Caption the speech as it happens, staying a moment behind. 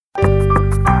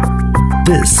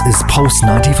This is Pulse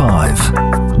 95.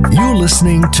 You're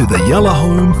listening to the Yalla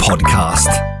Home podcast.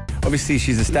 Obviously,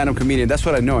 she's a stand-up comedian. That's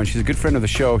what I know. And she's a good friend of the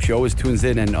show. She always tunes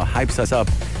in and hypes us up.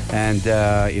 And,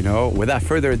 without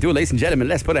further ado, ladies and gentlemen,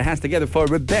 let's put our hands together for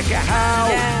Rebecca Howe.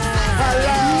 Yeah. Hello.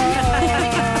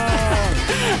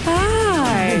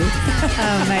 Hi.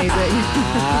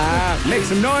 Amazing. Make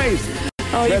some noise.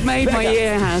 Oh, you've made my Rebecca.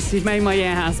 year house. You've made my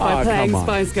year house by playing come on.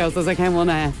 Spice Girls as I came on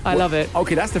air. I love it.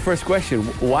 Okay, that's the first question.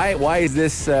 Why is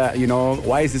this?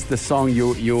 Why is this the song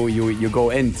you go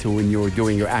into when you're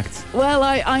doing your acts? Well,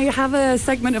 I have a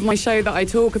segment of my show that I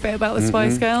talk a bit about the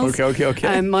Spice Girls.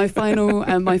 Okay. My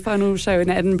final show in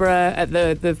Edinburgh at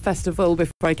the festival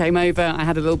before I came over, I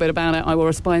had a little bit about it. I wore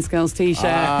a Spice Girls t-shirt,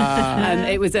 and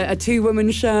it was a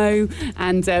two-woman show,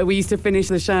 and we used to finish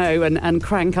the show and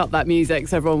crank up that music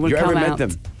so everyone would You come ever out. met them,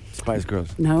 Spice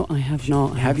Girls? No, I have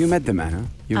not. Have you met them, Anna?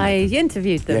 You met I them.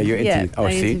 interviewed them. Yeah, you interviewed. Yeah, Oh,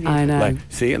 I see, interviewed I know.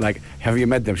 Have you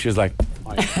met them? She was like,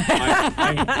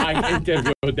 I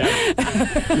interviewed them.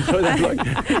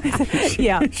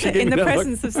 Yeah, gave in me the that look.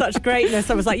 presence of such greatness,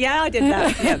 I was like, yeah, I did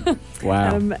that. Yeah.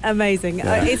 Wow. Amazing.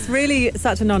 Yeah. It's really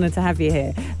such an honour to have you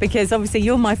here because obviously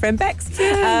you're my friend Bex,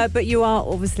 but you are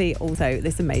obviously also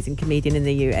this amazing comedian in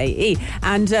the UAE.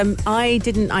 And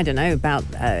about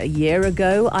a year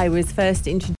ago, I was first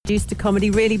introduced to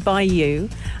comedy really by you.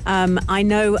 I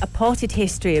know a potted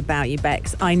history about you,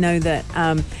 Bex. I know that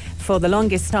for the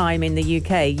longest time in the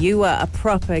UK, you were a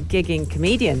proper gigging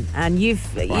comedian, and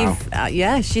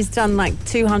she's done like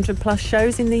 200 plus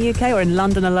shows in the UK or in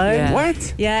London alone. Yeah.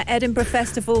 What? Yeah, Edinburgh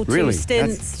Festival, Really? two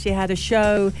stints. She had a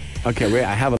show. Okay, wait.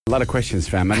 I have a lot of questions,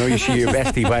 fam. I know you're your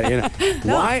bestie, but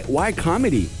why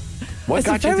comedy? What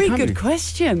That's got a you very into comedy? good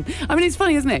question. I mean, it's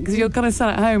funny, isn't it? Because you're kind of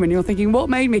sat at home and you're thinking, what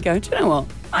made me go, do you know what?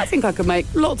 I think I could make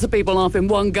lots of people laugh in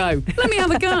one go. Let me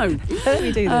have a go. Let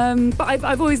me do this. But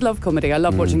I've always loved comedy. I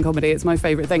love watching comedy. It's my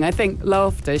favourite thing. I think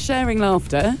sharing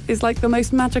laughter is like the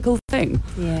most magical thing.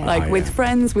 Yeah. With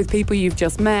friends, with people you've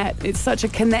just met. It's such a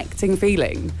connecting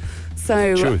feeling.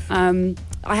 So Truth.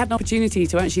 I had an opportunity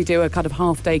to actually do a kind of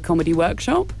half-day comedy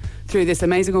workshop through this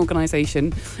amazing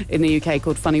organisation in the UK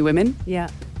called Funny Women. Yeah.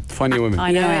 Funny women.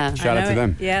 I know Yeah. it. Shout out to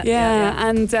them. Yeah.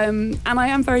 And I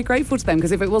am very grateful to them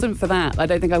because if it wasn't for that, I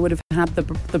don't think I would have had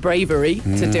the bravery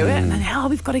to do it. And then,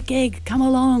 we've got a gig, come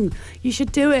along, you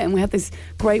should do it. And we had this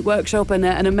great workshop, and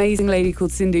an amazing lady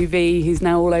called Sindhu V, who's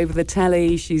now all over the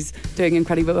telly. She's doing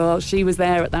incredibly well. She was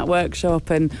there at that workshop,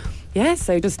 and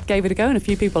so just gave it a go, and a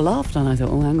few people laughed, and I thought,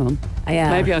 hang on,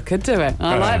 maybe I could do it.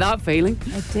 I like that feeling.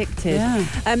 Addicted. Yeah.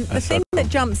 The thing that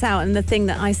jumps out, and the thing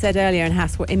that I said earlier, and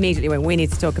Has immediately went, we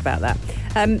need to talk about that.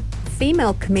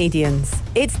 Female comedians,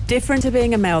 it's different to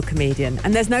being a male comedian,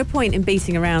 and there's no point in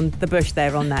beating around the bush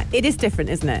there on that. It is different,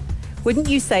 isn't it? Wouldn't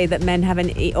you say that men have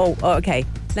okay,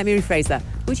 let me rephrase that.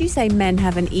 Would you say men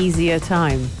have an easier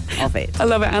time of it? I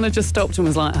love it. Anna just stopped and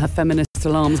was like, her feminist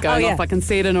alarm's going off. I can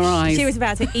see it in her eyes. She was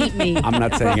about to eat me. I'm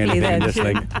not saying properly anything. then. Just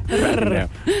like.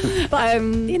 But,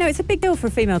 it's a big deal for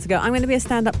a female to go, I'm going to be a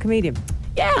stand-up comedian.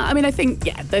 Yeah, I mean, I think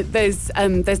there's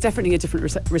definitely a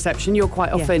different reception. You're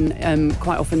quite often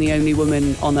the only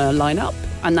woman on a lineup,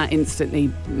 and that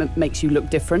instantly makes you look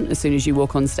different as soon as you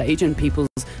walk on stage, and people's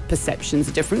perceptions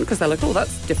are different because they're like, oh,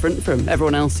 that's different from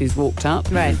everyone else who's walked up.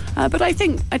 Right. But I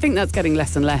think that's getting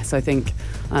less and less. I think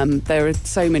there are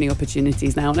so many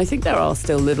opportunities now, and I think there are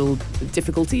still little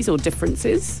difficulties or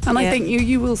differences. And I think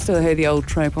you will still hear the old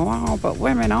trope, but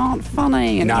women aren't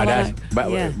funny. And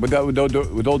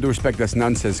with all due respect, that's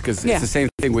nonsense, because it's the same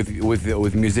thing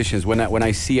with musicians. When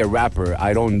I see a rapper,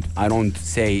 I don't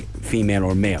say female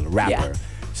or male rapper. Yeah.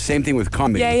 Same thing with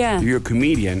comedy. Yeah. If you're a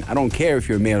comedian, I don't care if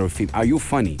you're male or female. Are you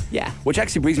funny? Yeah. Which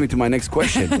actually brings me to my next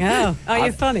question. Are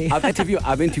you funny? I've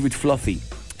interviewed Fluffy,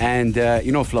 and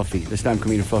Fluffy, the stand-up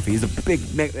comedian Fluffy. He's a big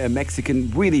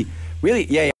Mexican, really.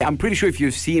 Yeah. I'm pretty sure if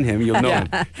you've seen him, you'll know him.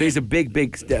 So he's a big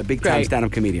time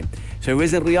stand-up comedian. So he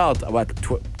was in Riyadh about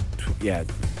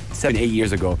 7-8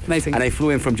 years ago. Amazing. And I flew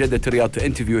in from Jeddah to Riyadh to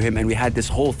interview him, and we had this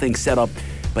whole thing set up.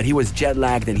 But he was jet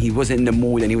lagged, and he wasn't in the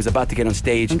mood, and he was about to get on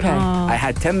stage. Okay. I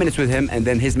had 10 minutes with him, and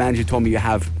then his manager told me you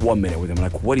have 1 minute with him. I'm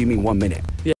like, what do you mean 1 minute?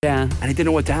 Yeah. And I didn't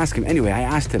know what to ask him. Anyway, I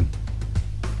asked him,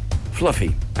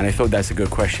 Fluffy, and I thought that's a good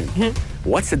question.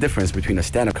 What's the difference between a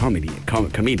stand-up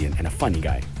comedian and a funny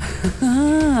guy?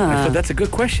 I thought that's a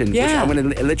good question, which I'm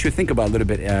going to let you think about a little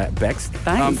bit, Bex.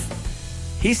 Thanks.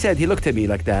 He looked at me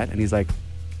like that, and he's like,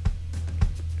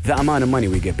 the amount of money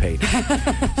we get paid.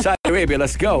 Saudi Arabia,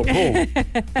 let's go. Boom.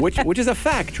 Which is a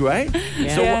fact, right?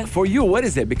 Yeah. So for you, what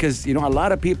is it? Because, a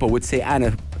lot of people would say,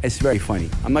 Anna, is very funny.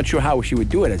 I'm not sure how she would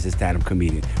do it as a stand-up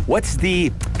comedian. Because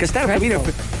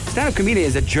stand-up comedian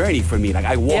is a journey for me. Like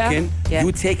I walk in,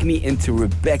 you take me into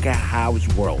Rebecca Howe's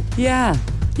world. Yeah,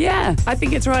 I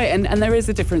think it's right. And there is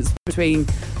a difference between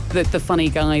the funny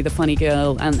guy, the funny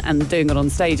girl, and doing it on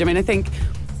stage. I mean, I think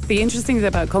the interesting thing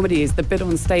about comedy is the bit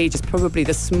on stage is probably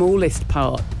the smallest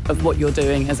part of what you're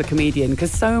doing as a comedian,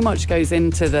 because so much goes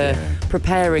into the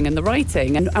preparing and the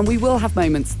writing, and we will have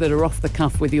moments that are off the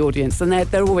cuff with the audience, and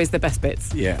they're always the best bits.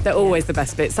 They're always the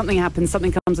best bits. Something happens,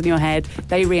 something comes in your head,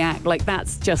 they react, like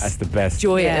that's the best.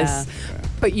 Joyous.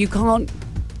 But you can't.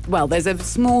 Well, there's a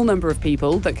small number of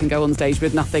people that can go on stage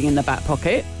with nothing in their back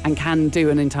pocket and can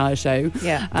do an entire show.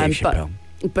 Dave Chappelle.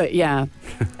 But yeah.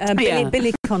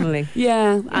 Billy Connolly.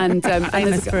 Yeah, and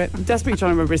famous for it. Desperately trying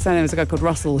to remember his surname. There's a guy called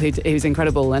Russell who's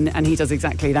incredible, and he does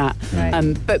exactly that.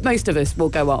 Right. But most of us will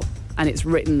go up, and it's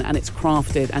written, and it's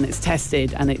crafted, and it's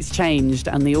tested, and it's changed,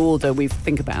 and the order we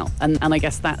think about, and I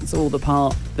guess that's all the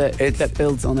part that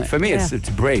builds on it. For me, it's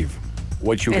brave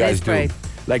what you guys do. Brave.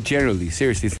 Like generally,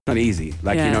 seriously, it's not easy.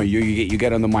 Like you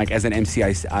get on the mic as an MC.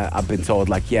 I've been told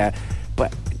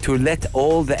but to let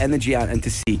all the energy out and to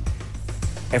see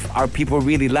if are people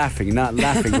really laughing, not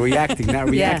laughing, reacting, not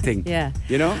reacting. Yeah.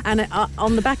 You know? And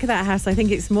on the back of that house, I think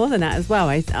it's more than that as well.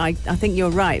 I think you're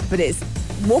right, but it's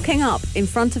walking up in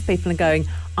front of people and going,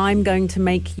 I'm going to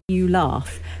make you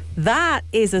laugh. That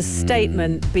is a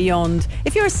statement beyond.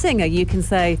 If you're a singer, you can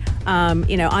say, I'm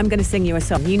going to sing you a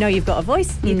song. You know you've got a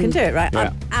voice, you can do it, right?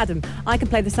 Yeah. Adam, I can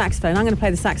play the saxophone. I'm going to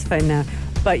play the saxophone now.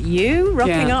 But you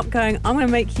rocking up going, I'm going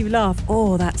to make you laugh.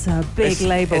 Oh, that's a big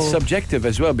label. It's subjective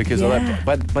as well because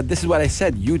but this is what I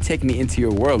said. You take me into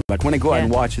your world. Like when I go out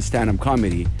and watch a stand-up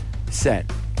comedy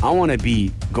set, I want to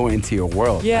be going into your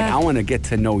world. Yeah. Like I want to get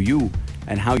to know you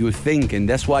and how you think, and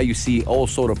that's why you see all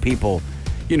sort of people.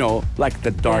 Like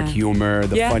the dark humor,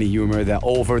 the funny humor, the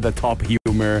over-the-top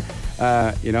humor,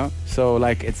 So,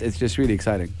 like, it's just really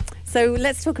exciting. So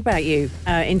let's talk about you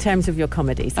in terms of your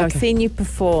comedy. So I've seen you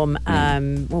perform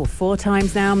 4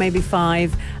 times now, maybe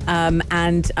 5,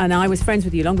 and I was friends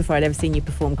with you long before I'd ever seen you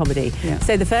perform comedy. Yeah.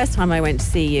 So the first time I went to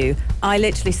see you, I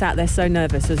literally sat there so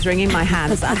nervous. I was wringing my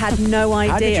hands. I had no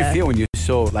idea. How did you feel when you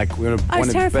saw one of your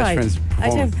best friends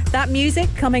perform? That music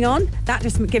coming on, that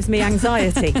just gives me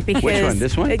anxiety. Because, which one?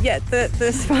 This one? Yeah,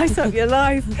 the Spice Up Your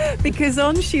Life. Because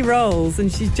on she rolls,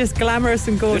 and she's just glamorous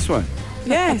and gorgeous. This one?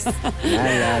 Yes.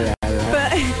 Yeah.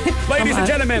 But ladies and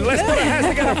gentlemen, let's put our hands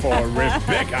together for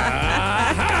Rebecca.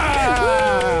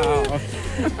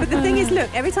 But the thing is, look,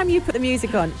 every time you put the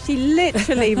music on, she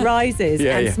literally rises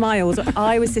and smiles.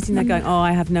 I was sitting there going,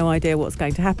 I have no idea what's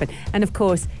going to happen. And of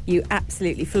course, you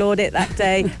absolutely floored it that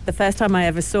day. The first time I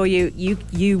ever saw you,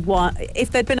 you won.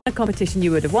 If there'd been a competition,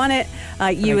 you would have won it.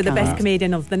 You were the best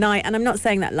comedian of the night, and I'm not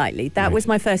saying that lightly. That was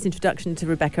my first introduction to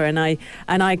Rebecca, and I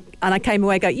came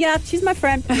away going, yeah, she's my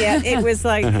friend. Yeah, it was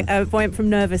like went from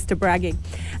nervous to bragging.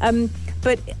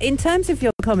 But in terms of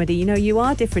your comedy, you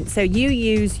are different. So you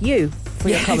use you for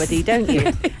your comedy, don't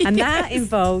you? And that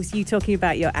involves you talking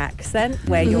about your accent,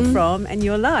 where you're from, and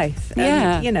your life.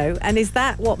 And is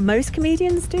that what most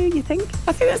comedians do, you think?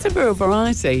 I think that's a real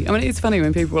variety. I mean, it's funny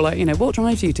when people are like, what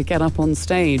drives you to get up on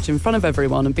stage in front of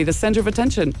everyone and be the centre of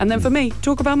attention? And then for me,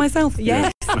 talk about myself.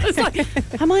 Yes. It's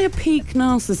like, am I a peak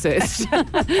narcissist?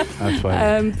 That's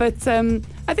funny. But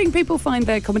I think people find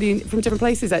their comedy from different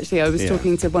places, actually. I was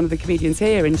talking to one of the comedians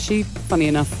here, and she, funny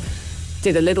enough,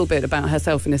 did a little bit about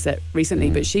herself in a set recently,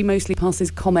 but she mostly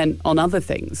passes comment on other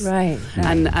things. Right.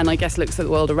 And I guess looks at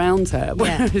the world around her,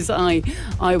 whereas I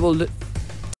will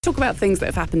talk about things that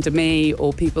have happened to me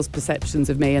or people's perceptions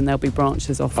of me, and there'll be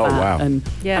branches off that. Wow. And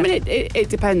I mean, it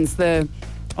depends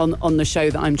on the show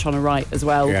that I'm trying to write as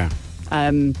well. Yeah.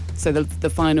 So the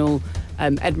final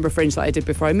Edinburgh Fringe that I did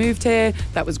before I moved here,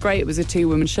 that was great. It was a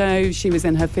 2-woman show. She was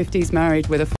in her 50s, married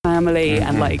with a family,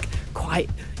 and like quite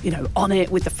on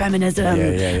it with the feminism.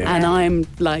 And I'm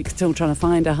like still trying to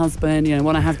find a husband,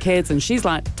 want to have kids, and she's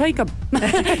like, take them.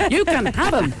 You can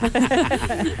have them.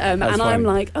 And funny. I'm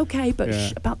like, okay, but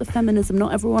about the feminism,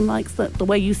 not everyone likes the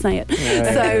way you say it.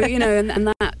 So and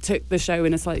that took the show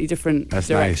in a slightly different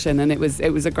direction. Nice. And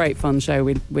it was a great fun show.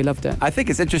 We loved it. I think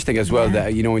it's interesting as well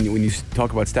that when you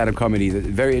talk about stand-up comedy,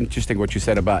 very interesting what you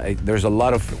said about there's a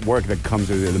lot of work that comes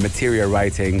with the material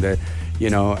writing,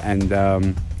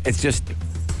 and it's just.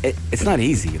 It's not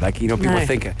easy. Like, people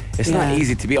think it's not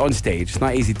easy to be on stage. It's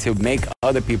not easy to make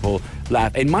other people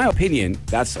laugh. In my opinion,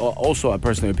 that's also a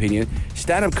personal opinion,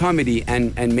 stand-up comedy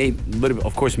and maybe a little bit,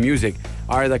 of course, music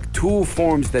are like 2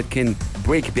 forms that can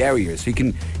break barriers. So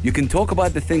you can talk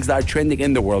about the things that are trending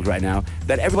in the world right now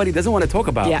that everybody doesn't want to talk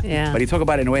about. Yeah. But you talk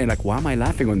about it in a way and like, why am I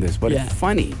laughing on this? But it's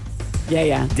funny.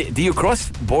 Yeah. Do you cross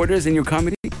borders in your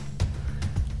comedy?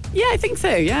 Yeah, I think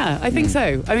so. Yeah, I think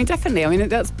so. I mean, definitely. I mean,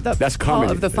 that's part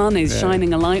comedy. of the fun is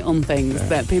shining a light on things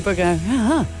that people go,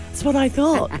 that's what I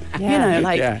thought. You know,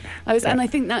 like and I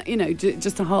think that, you know,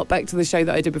 just to hark back to the show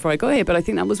that I did before I got here, but I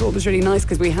think that was what was really nice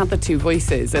because we had the two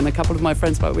voices and a couple of my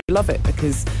friends thought we love it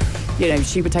because, you know,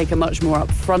 she would take a much more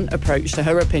upfront approach to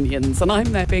her opinions, and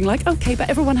I'm there being like, okay, but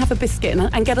everyone have a biscuit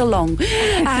and get along,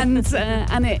 and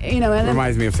it, you know, and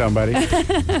reminds me of somebody.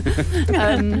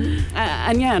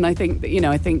 And I think that, you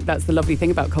know, I think that's the lovely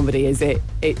thing about comedy is it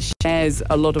shares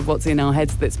a lot of what's in our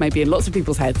heads that's maybe in lots of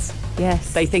people's heads.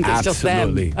 Yes, they think it's just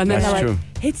them, and then that's they're true. like,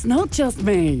 it's not just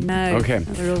me. No. Okay.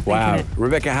 Wow. It.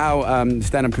 Rebecca Howe,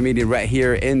 stand-up comedian right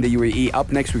here in the UAE.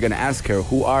 Up next, we're going to ask her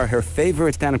who are her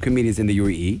favorite stand-up comedians in the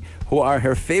UAE, who are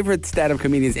her favorite stand-up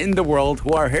comedians in the world,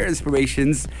 who are her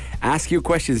inspirations. Ask your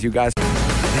questions, you guys.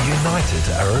 The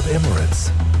United Arab Emirates,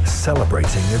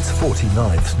 celebrating its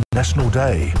 49th National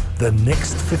Day. The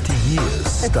next 50 years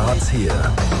starts here.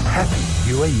 Happy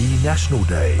UAE National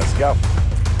Day. Let's go.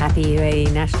 Happy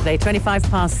UAE National Day,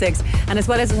 6:25. And as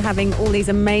well as having all these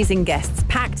amazing guests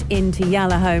packed into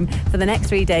Yalla Home for the next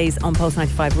 3 days on Pulse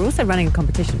 95, we're also running a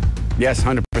competition. Yes,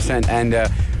 100%. And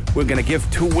we're going to give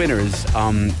two winners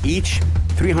each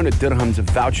 300 dirhams of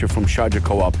voucher from Sharjah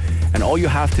Co-op. And all you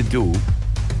have to do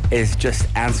is just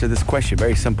answer this question.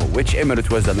 Very simple. Which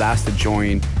emirate was the last to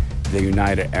join the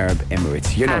United Arab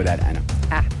Emirates? You know that, Anna.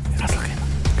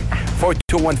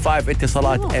 4215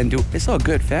 Itisalat and do. It's all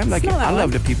good, fam. Like, I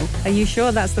love the people. Are you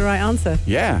sure that's the right answer?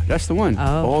 Yeah, that's the one.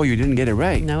 Oh, you didn't get it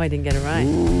right. No, I didn't get it right.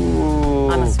 Ooh.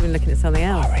 I must have been looking at something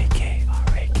else. RAK.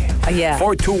 Yeah.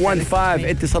 4215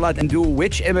 Itisalat and do.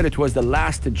 Which emirate was the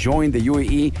last to join the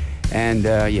UAE? And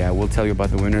we'll tell you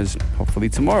about the winners hopefully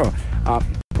tomorrow.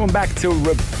 Going back to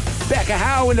Rebecca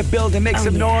Howe in the building. Make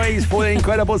some noise for the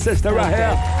incredible sister right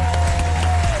here.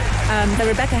 So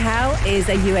Rebecca Howe is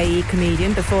a UAE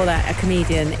comedian. Before that, a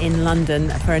comedian in London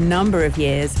for a number of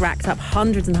years. Racked up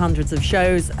hundreds and hundreds of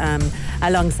shows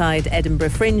alongside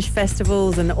Edinburgh Fringe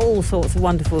festivals and all sorts of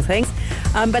wonderful things.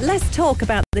 But let's talk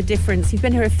about the difference. You've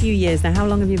been here a few years now. How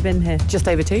long have you been here? Just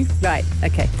over 2. Right,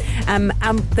 okay.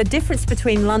 The difference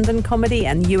between London comedy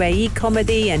and UAE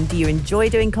comedy, and do you enjoy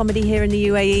doing comedy here in the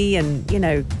UAE? And, you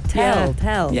know,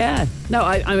 tell. Yeah. No,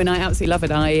 I mean, I absolutely love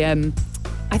it.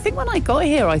 I think when I got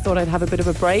here, I thought I'd have a bit of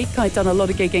a break. I'd done a lot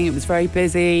of gigging. It was very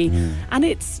busy. And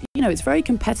it's, you know, it's very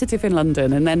competitive in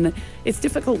London. And then it's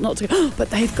difficult not to go, but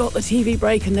they've got the TV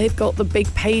break and they've got the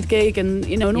big paid gig and,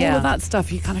 you know, and all of that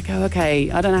stuff. You kind of go, okay,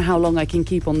 I don't know how long I can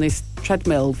keep on this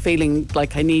treadmill feeling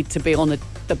like I need to be on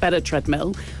the better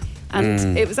treadmill.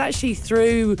 And it was actually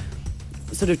through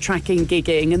sort of tracking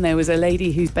gigging, and there was a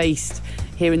lady who's based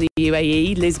here in the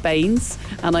UAE, Liz Baines,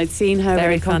 and I'd seen her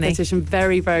in a competition.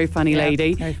 Very, very funny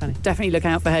lady. Very funny. Definitely look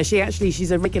out for her.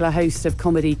 She's a regular host of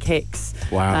Comedy Kicks,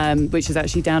 which is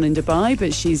actually down in Dubai,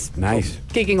 but she's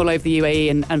gigging all over the UAE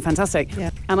and fantastic.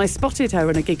 Yeah. And I spotted her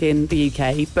in a gig in the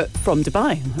UK, but from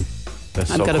Dubai. That's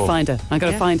I'm going to find her. I'm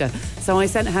going to find her. So I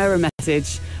sent her a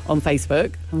message on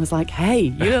Facebook and was like, hey,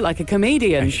 you look like a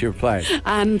comedian. And she replied.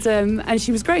 And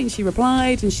she was great. And she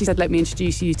replied and she said, let me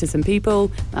introduce you to some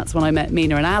people. That's when I met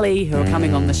Mina and Ali, who are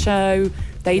coming on the show.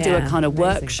 They do a kind of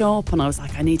workshop, and I was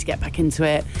like, I need to get back into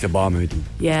it. It's a bomb meeting.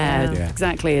 Yeah,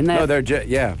 exactly. And they're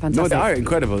fantastic. No, they are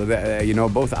incredible. You know,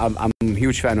 both. I'm a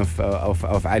huge fan of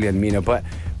Ali and Mina. But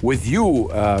with you,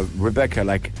 Rebecca,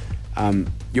 like,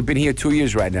 you've been here 2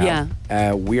 years right now.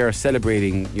 Yeah. We are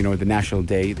celebrating, you know, the National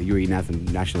Day, the UAE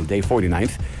National Day,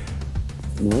 49th.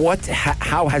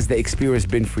 How has the experience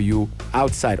been for you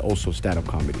outside also stand-up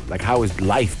comedy? Like, how has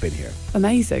life been here?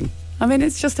 Amazing. I mean,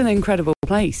 it's just an incredible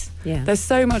place. Yeah. There's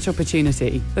so much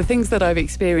opportunity. The things that I've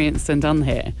experienced and done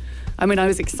here. I mean, I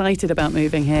was excited about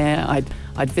moving here.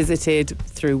 I'd visited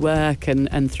through work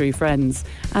and through friends,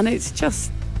 and it's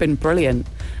just been brilliant.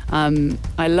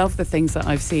 I love the things that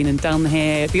I've seen and done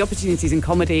here. The opportunities in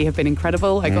comedy have been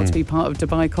incredible. I got to be part of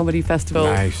Dubai Comedy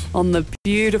Festival on the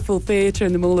beautiful theatre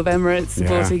in the Mall of Emirates,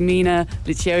 supporting Mina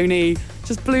Liccioni.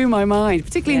 Just blew my mind,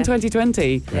 particularly in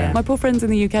 2020. Yeah. My poor friends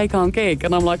in the UK can't gig,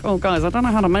 and I'm like, oh guys, I don't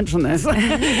know how to mention this.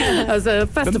 There's a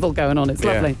festival going on. It's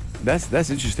lovely. That's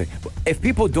interesting. If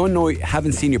people don't know,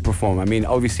 haven't seen you perform, I mean,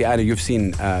 obviously, Anna, you've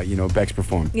seen, Bex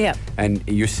perform. Yeah. And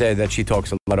you said that she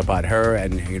talks a lot about her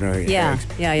and, you know,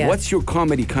 her What's your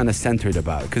comedy kind of centered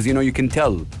about? Because, you know, you can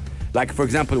tell. Like, for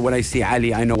example, when I see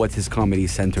Ali, I know what his comedy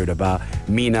is centered about.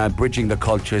 Mina, bridging the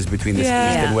cultures between the East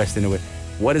and West in a way.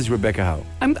 What is Rebecca Howe?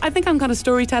 I think I'm kind of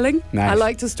storytelling. Nice. I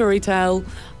like to storytell.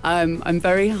 I'm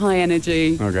very high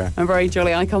energy. Okay. I'm very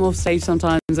jolly. I come off stage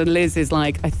sometimes and Liz is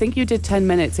like, I think you did 10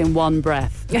 minutes in one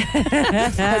breath.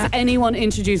 Has anyone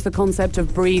introduced the concept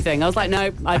of breathing? I was like,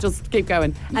 no, I just keep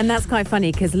going. And that's quite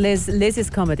funny because Liz's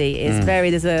comedy is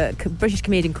there's a British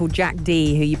comedian called Jack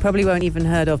D, who you probably won't even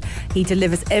heard of. He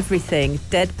delivers everything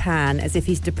deadpan as if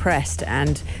he's depressed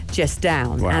and just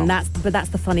down. Wow. And that's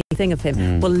the funny thing of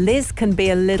him. Well, Liz can be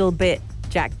a little bit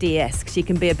Jack D-esque. She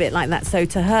can be a bit like that. So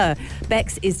to her,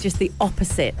 Bex is just the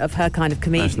opposite of her kind of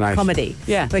comedy,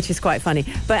 Yeah. which is quite funny.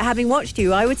 But having watched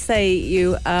you, I would say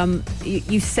you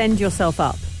send yourself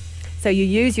up. So you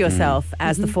use yourself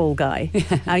as the fall guy.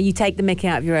 You take the mickey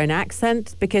out of your own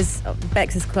accent because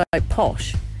Bex is quite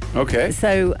posh. Okay.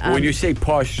 So when you say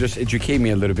posh, just educate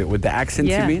me a little bit. With the accent,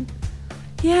 Yeah. you mean?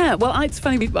 Yeah, well, it's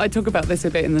funny. I talk about this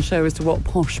a bit in the show as to what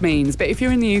posh means. But if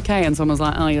you're in the UK and someone's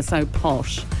like, oh, you're so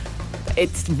posh,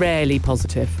 it's rarely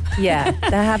positive. yeah,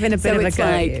 they're having a bit So of a it's go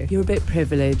at like, you. you're a bit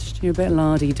privileged. You're a bit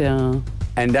la-di-da.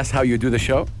 And that's how you do the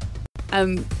show?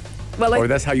 Well, Or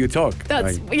that's how you talk?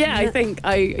 That's Like- yeah. I think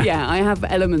I have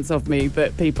elements of me,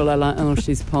 but people are like, oh,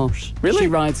 she's posh. Really? She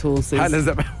rides horses. How does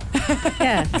that...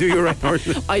 Yeah. Do you ride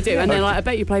horses? I do, and they're like, I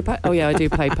bet you play polo. Oh yeah, I do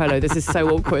play polo. This is so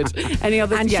awkward. Any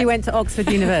other? And she went to Oxford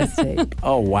University.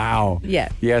 Oh, wow. Yeah.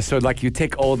 Yeah, so like you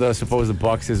tick all the supposed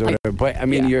boxes or whatever. But I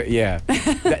mean, Yeah.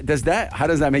 how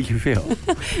does that make you feel?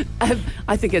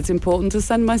 I think it's important to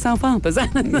send myself up as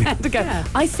to go. Yeah.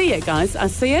 I see it, guys. I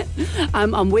see it.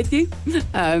 I'm with you.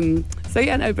 So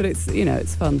yeah, no, but it's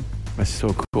it's fun. That's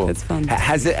so cool. It's fun.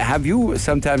 Have you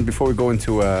sometimes, before we go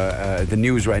into the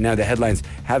news right now, the headlines,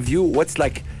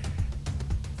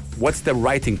 what's the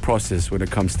writing process when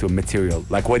it comes to material?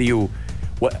 Like,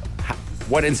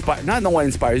 what inspires, not what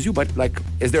inspires you, but like,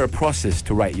 is there a process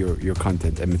to write your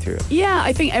content and material? Yeah,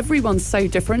 I think everyone's so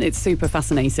different. It's super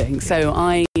fascinating. So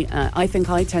I think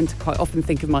I tend to quite often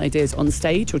think of my ideas on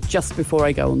stage or just before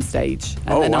I go on stage,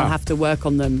 and then wow. I'll have to work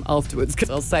on them afterwards because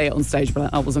I'll say it on stage,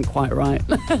 but I wasn't quite right.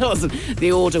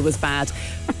 The order was bad,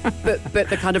 but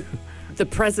the kind of the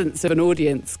presence of an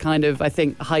audience kind of I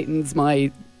think heightens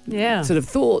my sort of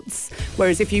thoughts.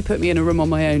 Whereas if you put me in a room on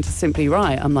my own to simply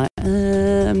write, I'm like,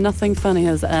 nothing funny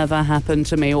has ever happened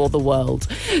to me or the world.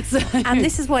 So, And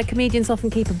this is why comedians often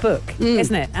keep a book,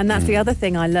 isn't it? And that's the other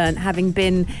thing I learned, having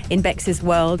been in Bex's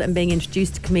world and being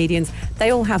introduced to comedians. They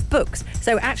all have books.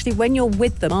 So actually, when you're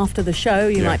with them after the show,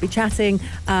 you might be chatting,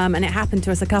 and it happened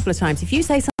to us a couple of times. If you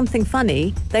say something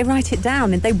funny, they write it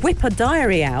down and they whip a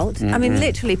diary out. I mean,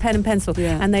 literally pen and pencil,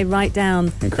 and they write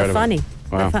down the funny.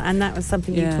 Wow. And that was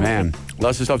something you taught me. Man,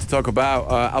 lots of stuff to talk about.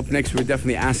 Up next, we're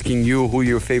definitely asking you who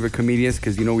your favorite comedians,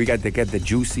 because we got to get the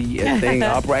juicy thing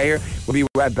up right here. We'll be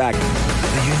right back.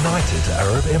 The United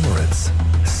Arab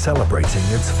Emirates, celebrating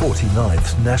its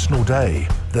 49th National Day.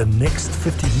 The next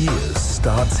 50 years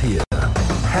starts here.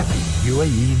 Happy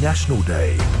UAE National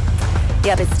Day.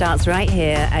 Yep, it starts right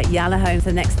here at Yalla Home for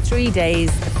the next 3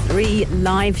 days. 3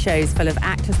 live shows full of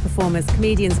actors, performers,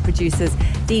 comedians, producers,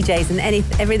 DJs, and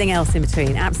everything else in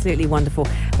between. Absolutely wonderful.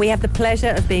 We have the pleasure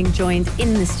of being joined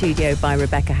in the studio by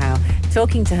Rebecca Howe,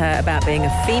 talking to her about being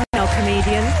a female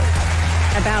comedian,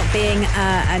 about being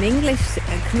an English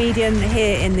comedian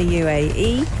here in the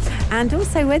UAE, and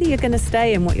also whether you're going to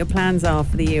stay and what your plans are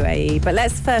for the UAE. But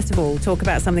let's first of all talk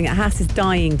about something that Hass is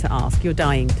dying to ask. You're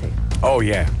dying to. Oh,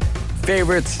 yeah.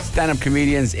 Favorite stand-up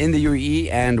comedians in the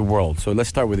UAE and world. So let's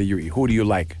start with the UAE. Who do you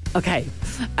like? Okay.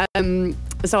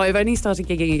 So I've only started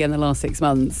gigging again the last 6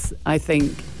 months. I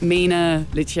think Mina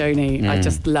Liccioni, I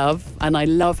just love. And I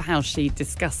love how she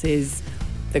discusses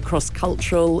the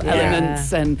cross-cultural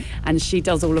elements and she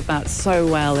does all of that so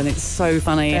well and it's so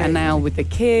funny. And now with the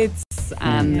kids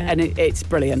and it's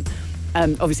brilliant.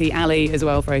 Obviously Ali as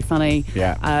well, very funny.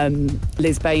 Yeah.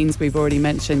 Liz Baines, we've already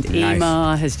mentioned. Nice.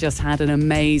 Ema has just had an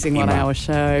amazing 1-hour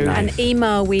show. Nice. And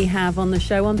Ema we have on the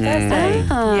show on Thursday.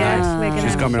 Ah. Yes, we're gonna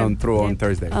She's have coming a show. on through on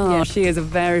Thursday. Oh, she is a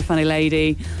very funny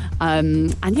lady.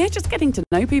 And yeah, just getting to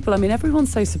know people. I mean,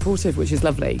 everyone's so supportive, which is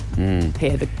lovely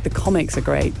here. The comics are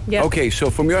great. Yep. Okay, so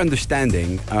from your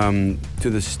understanding to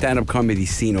the stand-up comedy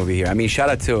scene over here, I mean, shout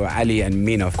out to Ali and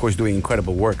Mina, of course, doing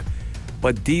incredible work.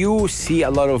 But do you see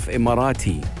a lot of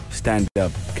Emirati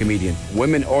stand-up comedians,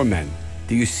 women or men?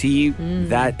 Do you see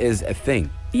that is a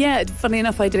thing? Yeah, funny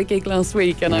enough, I did a gig last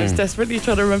week and I was desperately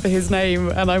trying to remember his name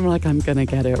and I'm like, I'm going to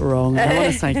get it wrong. I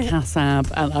want to say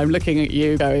Kassab and I'm looking at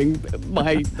you going,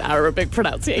 my Arabic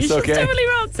pronunciation is okay. totally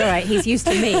wrong. It's all right, he's used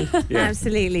to me. Yeah.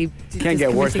 Absolutely. Can't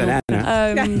get worse than Anna.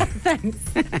 Thanks.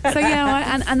 So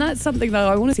yeah, and that's something that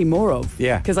I want to see more of.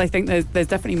 Yeah. Because I think there's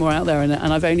definitely more out there, and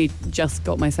I've only just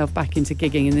got myself back into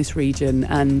gigging in this region,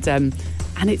 and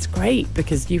it's great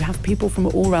because you have people from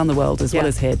all around the world as well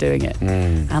as here doing it,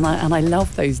 and I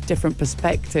love those different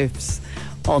perspectives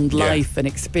on life and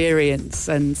experience,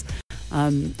 and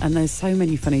there's so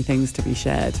many funny things to be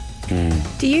shared.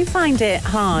 Do you find it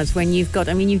hard when you've got,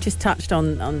 I mean, you've just touched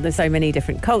on there's so many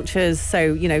different cultures.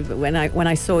 So, you know, when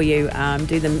I saw you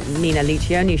do the Mina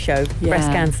Licioni show, breast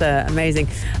cancer, amazing.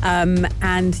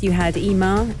 And you had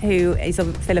Ima, who is a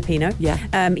Filipino. Yeah.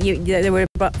 There were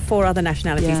about 4 other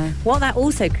nationalities. Yeah. What that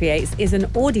also creates is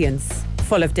an audience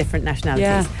full of different nationalities.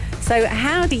 Yeah. So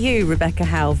how do you, Rebecca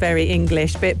Howell, very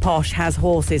English, bit posh, has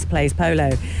horses, plays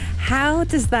polo, how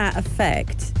does that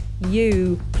affect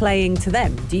you playing to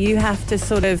them? Do you have to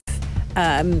sort of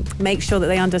make sure that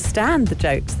they understand the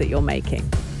jokes that you're making?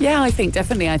 Yeah, I think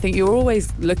definitely. I think you're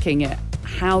always looking at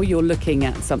how you're looking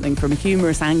at something from a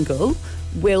humorous angle.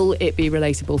 Will it be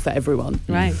relatable for everyone?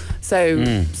 Right. So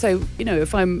you know,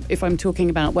 if I'm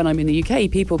talking about when I'm in the UK,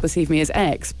 people perceive me as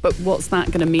X, but what's that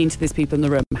going to mean to these people in the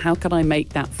room? How can I make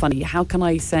that funny? How can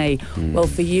I say, well,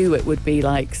 for you it would be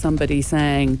like somebody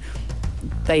saying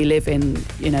they live in,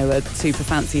 you know, a super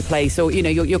fancy place, or you know,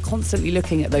 you're constantly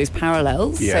looking at those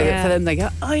parallels, so that for them they go,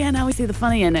 oh yeah, now we see the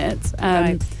funny in it.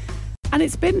 Right. And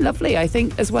it's been lovely, I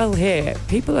think, as well here.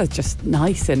 People are just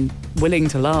nice and willing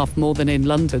to laugh more than in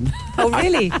London. Oh,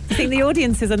 really? You think the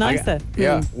audiences are nicer?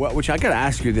 Well, which I gotta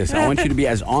ask you this. I want you to be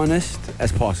as honest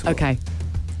as possible. Okay.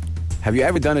 Have you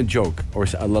ever done a joke or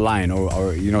a line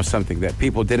or you know, something that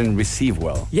people didn't receive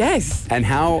well? Yes. And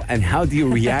how do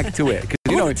you react to it? 'Cause,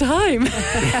 you All know, the time.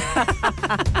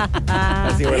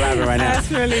 I see we're laughing right now.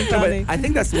 That's really No, funny. but I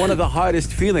think that's one of the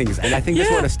hardest feelings, and I think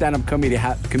that's what a stand-up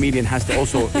comedian has to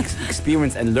also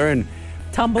experience and learn.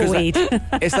 Tumbleweed.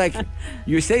 It's like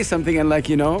you say something and, like,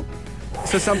 you know,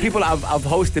 so some people I've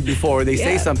hosted before, they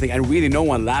say something and really no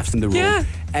one laughs in the room,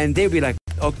 and they'll be like,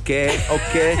 okay,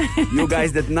 you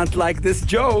guys did not like this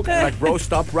joke. I'm like, bro,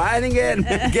 stop writing it,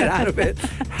 get out of it.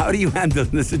 How do you handle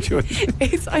the situation?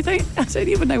 I don't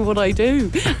even know what I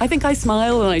do. I think I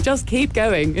smile and I just keep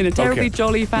going in a terribly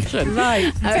jolly fashion.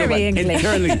 Right. Very English.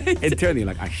 Internally,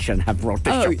 like, I shouldn't have wrote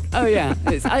this joke. Oh yeah.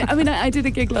 I mean, I did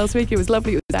a gig last week. It was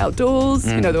lovely. It was outdoors.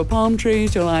 You know, there were palm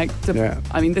trees. You're like,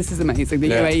 I mean, this is amazing. The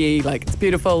UAE, like, it's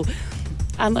beautiful.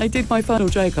 And I did my final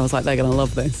joke. I was like, they're going to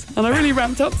love this. And I really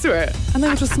ramped up to it. And they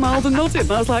all just smiled and nodded.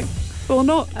 And I was like, or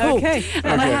not. Cool. Okay.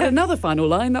 And I had another final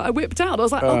line that I whipped out. I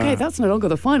was like, okay, that's no longer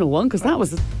the final one because that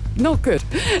was not good.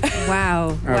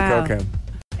 Wow. Okay.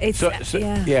 It's,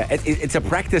 it's a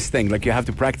practice thing. Like, you have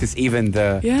to practice even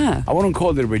the. Yeah. I wouldn't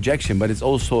call it a rejection, but it's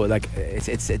also like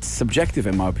it's subjective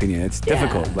in my opinion. It's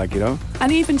difficult, like, you know.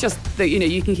 And even just that, you know,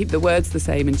 you can keep the words the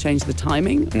same and change the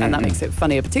timing, and that makes it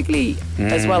funnier. Particularly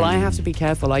as well, I have to be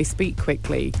careful. I speak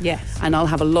quickly. Yes. And I'll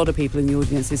have a lot of people in the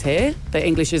audiences here that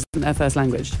English isn't their first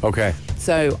language. Okay.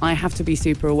 So I have to be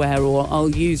super aware, or I'll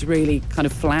use really kind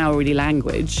of flowery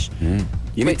language.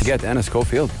 You need to get Anna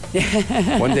Schofield.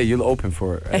 One day you'll open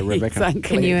for Rebecca. Exactly.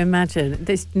 Can you imagine?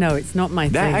 No, it's not my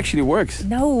That thing. actually works.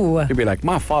 No. You'll be like,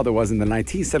 my father was in the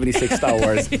 1976 Star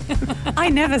Wars. I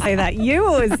never say that. You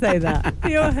always say that.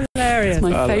 You're hilarious. It's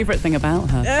my favourite thing about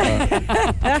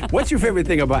her. What's your favorite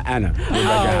thing about Anna?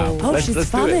 She's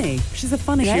funny. She's a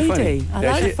funny Is she lady. funny?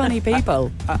 I like funny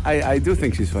people. I do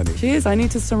think she's funny. She is. I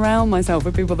need to surround myself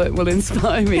with people that will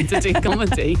inspire me to do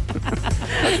comedy.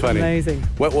 That's funny. Amazing.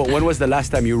 When was the last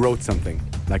time you wrote something,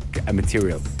 like a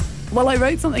material? Well, I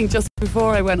wrote something just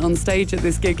before I went on stage at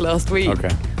this gig last week. Okay.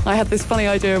 I had this funny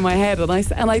idea in my head, and I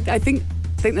think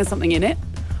there's something in it.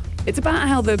 It's about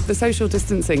how the social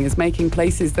distancing is making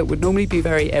places that would normally be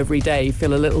very everyday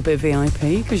feel a little bit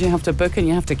VIP because you have to book and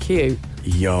you have to queue.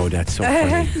 Yo, that's so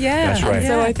funny. Yeah. That's right.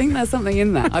 So I think there's something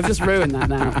in that. I've just ruined that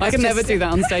now. I can never do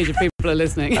that on stage if people are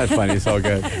listening. That's funny. It's all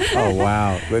good. Oh,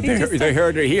 wow. But they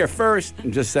heard it here first.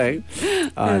 I'm just saying.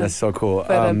 That's so cool.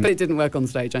 But it didn't work on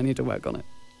stage. I need to work on it.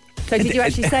 So did you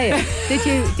actually say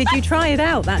it? Did you try it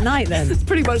out that night then? It's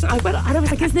pretty much. I was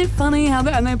like, isn't it funny how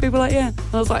that? And then people were like, yeah. And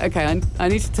I was like, okay, I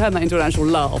need to turn that into an actual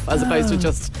laugh as opposed to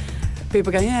just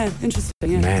people going, yeah, interesting.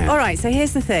 Yeah. Man. All right, so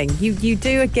here's the thing. You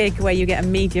do a gig where you get a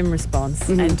medium response,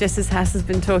 and just as Hass has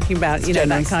been talking about, you know,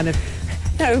 generous. that kind of...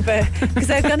 No, but because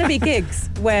there are going to be gigs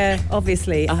where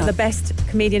obviously the best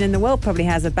comedian in the world probably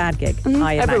has a bad gig.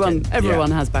 I imagine.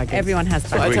 Everyone has bad gigs. Everyone has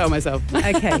bad That's what I gigs. tell myself.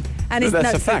 Okay. And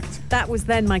That's a fact. That was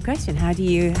then my question. How do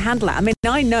you handle it? I mean,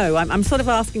 I know I'm sort of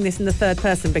asking this in the third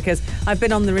person because I've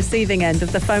been on the receiving end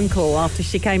of the phone call after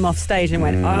she came off stage and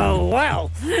went, oh,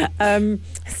 well.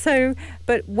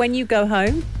 But when you go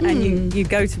home and you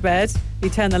go to bed, you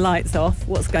turn the lights off,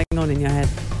 what's going on in your head?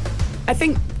 I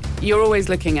think you're always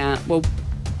looking at, well,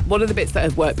 what are the bits that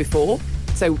have worked before?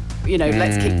 So,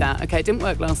 let's keep that. Okay, it didn't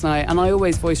work last night. And I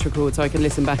always voice record so I can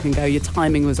listen back and go, your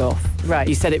timing was off. Right.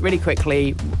 You said it really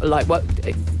quickly. Like,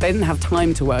 they didn't have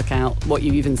time to work out what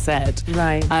you even said.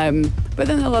 Right. But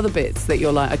then there are other bits that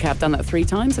you're like, okay, I've done that 3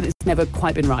 times and it's never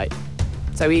quite been right.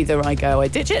 So either I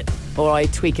ditch it or I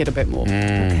tweak it a bit more.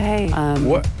 Okay.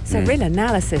 So real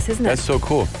analysis, isn't it? That's so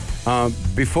cool.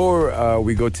 Before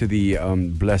we go to the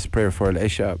blessed prayer for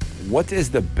Al-Isha, what is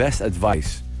the best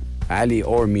advice Ali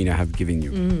or Mina have given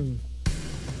you?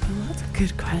 Oh, that's a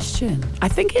good question. I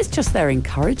think it's just their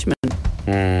encouragement.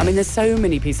 I mean, there's so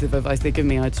many pieces of advice they give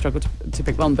me, I'd struggle to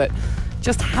pick one, but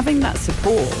just having that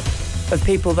support of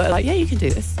people that are like, yeah, you can do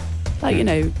this. Like,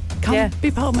 come be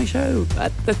part of my show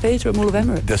at the Theatre at Mall of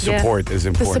Emirates. The support is The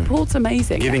important. support's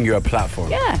amazing. Giving you a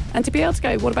platform. Yeah, and to be able to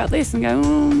go, what about this? And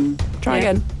go, try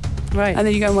again. Right. And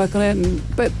then you go and work on it.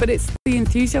 But it's the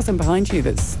enthusiasm behind you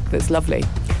that's lovely.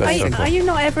 Are you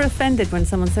not ever offended when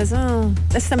someone says, oh,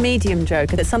 that's a medium joke,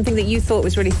 and it's something that you thought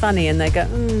was really funny, and they go,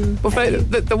 Well,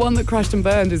 the one that crashed and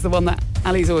burned is the one that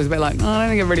Ali's always a bit like, I don't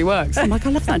think it really works. I'm like,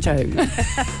 I love that joke.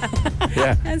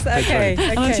 Yeah. That's okay.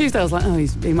 And on Tuesday I was like,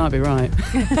 he might be right.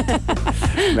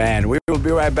 Man, we will be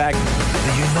right back.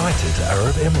 The United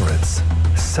Arab Emirates,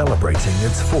 celebrating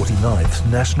its 49th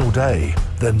National Day.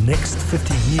 The next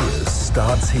 50 years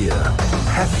starts here.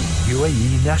 Happy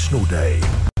UAE National Day.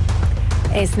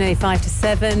 It's nearly 5 to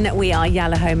 7. We are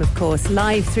Yalla Home, of course,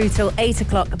 live through till 8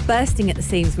 o'clock, bursting at the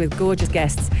seams with gorgeous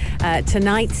guests.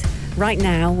 Tonight, right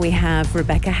now, we have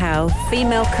Rebecca Howe,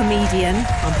 female comedian.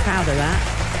 I'm proud of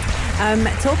that.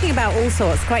 Talking about all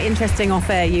sorts, quite interesting off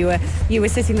air. You were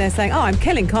sitting there saying, I'm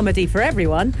killing comedy for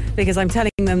everyone because I'm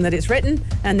telling them that it's written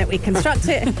and that we construct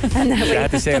it and that I had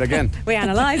to say it again. we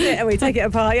analyse it and we take it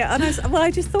apart. Yeah, and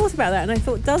I just thought about that and I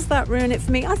thought, does that ruin it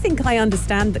for me? I think I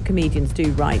understand that comedians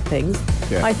do write things.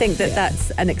 Yeah. I think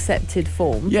that's an accepted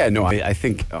form. Yeah, no, I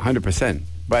think 100%.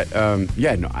 But I'm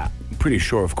pretty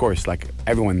sure, of course, like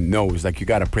everyone knows, like you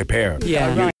got to prepare.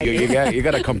 Yeah. Right. You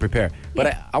got to come prepared.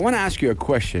 But I want to ask you a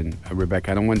question,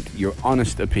 Rebecca. I don't want your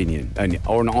honest opinion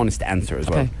or an honest answer as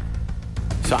well. Okay.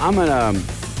 So I'm a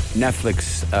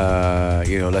Netflix,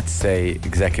 let's say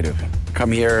executive.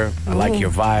 Come here, I like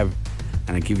your vibe,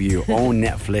 and I give you your own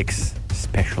Netflix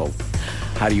special.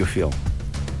 How do you feel?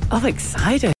 I'm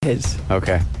excited.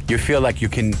 Okay. You feel like you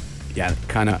can,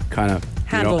 kind of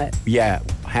Handle it. Yeah,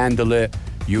 handle it.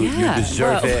 You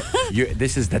deserve well. it.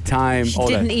 This is the time. She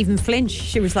didn't even flinch.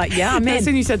 She was like, yeah, I'm As in.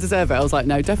 soon as you said deserve it, I was like,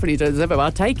 no, definitely deserve it. I'll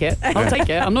take it. I'll take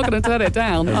it. I'm not going to turn it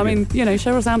down. I mean,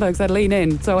 Sheryl Sandberg said lean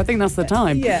in, so I think that's the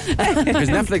time. Yeah. Because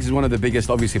Netflix is one of the biggest,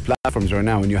 obviously, platforms right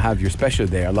now. When you have your special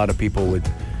there, a lot of people would.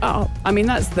 Oh, I mean,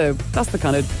 that's the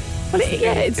kind of. Well,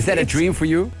 Is that a dream for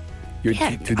you?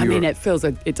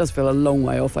 It does feel a long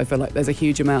way off. I feel like there's a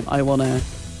huge amount I want to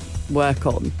work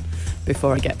on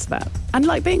before I get to that. And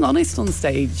like being honest on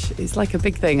stage is like a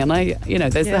big thing. And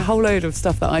there's a whole load of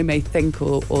stuff that I may think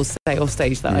or say off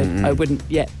stage that I wouldn't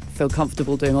yet feel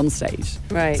comfortable doing on stage.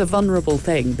 Right. It's a vulnerable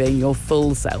thing, being your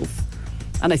full self.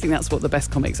 And I think that's what the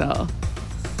best comics are.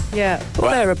 Yeah.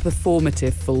 Or they're a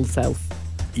performative full self.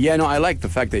 Yeah, no, I like the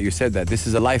fact that you said that. This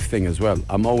is a life thing as well.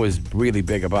 I'm always really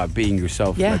big about being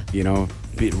yourself. Yeah. Like,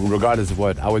 regardless of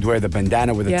what. I would wear the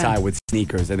bandana with a tie with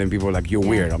sneakers, and then people are like, you're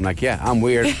weird. I'm like, yeah, I'm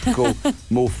weird. Cool.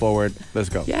 Move forward. Let's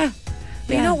go. Yeah.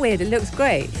 But you're not weird. It looks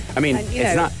great. I mean, And,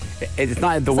 it's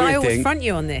not the so weird I always thing. front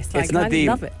you on this. Like, It's not I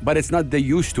love it. But it's not the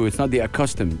used to. It's not the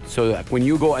accustomed. So like, when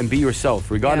you go and be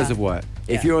yourself, regardless of what,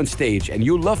 if you're on stage and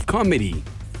you love comedy,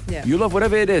 you love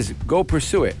whatever it is, go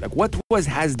pursue it. Like, what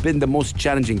has been the most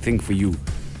challenging thing for you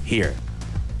here?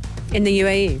 In the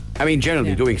UAE? I mean,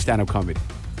 generally doing stand-up comedy.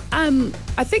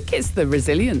 I think it's the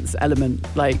resilience element,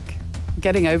 like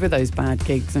getting over those bad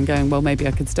gigs and going, well, maybe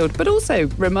I could still. But also,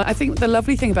 I think the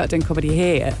lovely thing about doing comedy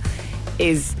here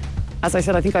is, as I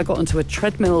said, I think I got onto a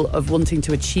treadmill of wanting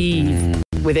to achieve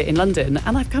with it in London,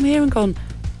 and I've come here and gone,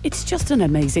 it's just an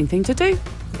amazing thing to do.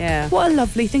 Yeah. What a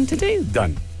lovely thing to do.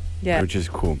 Done. Yeah. Which is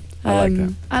cool. I like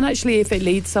that. And actually, if it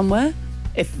leads somewhere,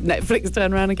 if Netflix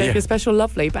turn around and gave you a special,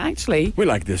 lovely. But actually, we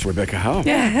like this, Rebecca Howe.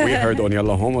 Yeah. We heard on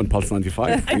Yalla Home on Pulse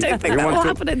 95. I don't think that will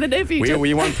happen in the near future.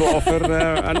 We want to offer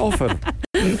an offer.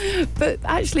 But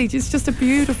actually, it's just a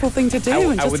beautiful thing to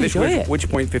do and just enjoy it. Which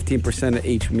point 15%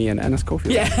 each me and Anna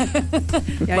Schofield? Yeah.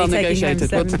 Well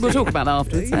negotiated. We'll talk about that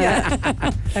afterwards.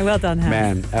 Yeah. So well done,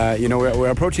 Hans. Man, we're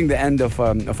approaching the end of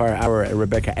our hour,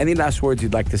 Rebecca. Any last words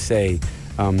you'd like to say?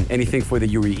 Anything for the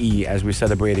UAE as we're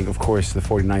celebrating, of course, the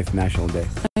 49th National Day?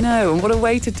 I know, and what a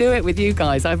way to do it with you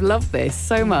guys. I've loved this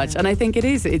so much, and I think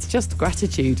it's just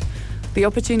gratitude. The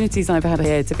opportunities I've had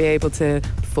here to be able to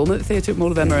perform at the Theatre at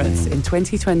Mall of Emirates in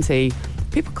 2020,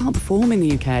 people can't perform in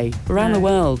the UK, around the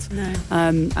world. No.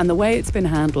 And the way it's been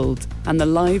handled and the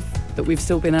life that we've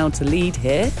still been able to lead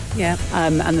here,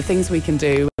 and the things we can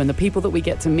do and the people that we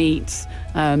get to meet,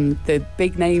 the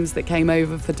big names that came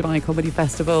over for Dubai Comedy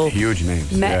Festival. Huge names.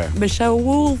 Met Michelle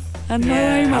Wolf and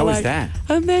Naima. How was that?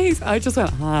 Amazing. I just went,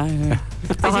 hi.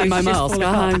 Behind my mask.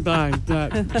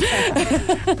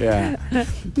 Yeah.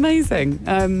 Amazing.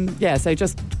 So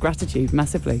just gratitude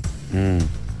massively. We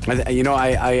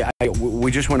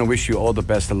just want to wish you all the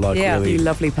best of luck. Yeah, really. you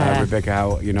lovely pair.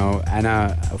 Rebecca,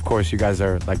 Anna, of course, you guys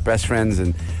are like best friends,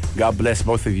 and God bless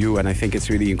both of you. And I think it's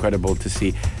really incredible to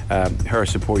see her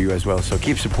support you as well. So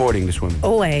keep supporting this woman.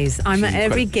 Always. I'm at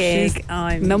every gig. She's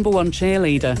I'm number one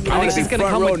cheerleader. I think she's going to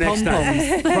come with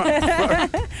pom-poms.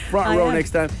 Front row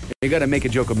next time. You got to make a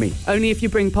joke of me. Only if you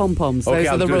bring pom-poms. Okay,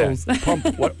 Those are the rules.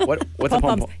 What's a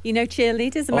pom-pom? You know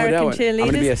cheerleaders, American cheerleaders? I'm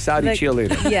going to be a Saudi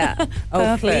cheerleader. Yeah. Oh,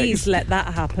 Perfect. Please let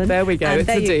that happen. There we go. And it's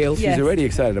a deal. She's already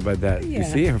excited about that. You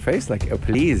see her face? Like, oh,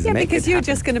 please Yeah, make because it you're happen.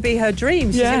 just going to be her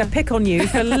dream. She's going to pick on you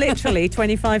for literally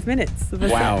 25 minutes.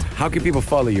 Wow. How can people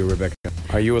follow you, Rebecca?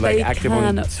 Are you They active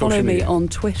on can social follow me media? on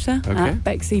Twitter at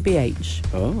BexyBH.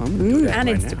 Oh, I'm going to do that And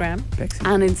right Instagram. now. Bexy.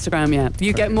 And Instagram, yeah.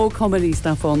 You get more comedy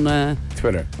stuff on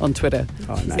Twitter. On Twitter.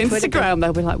 Oh, nice. Instagram,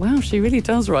 they'll be like, wow, she really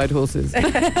does ride horses.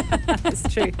 It's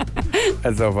true.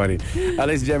 That's so funny.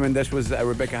 Ladies and gentlemen, this was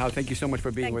Rebecca Howe. Thank you so much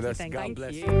for being with us. Thank God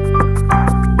bless you.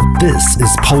 This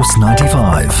is Pulse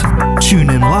 95. Tune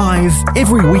in live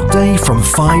every weekday from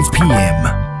 5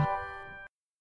 p.m.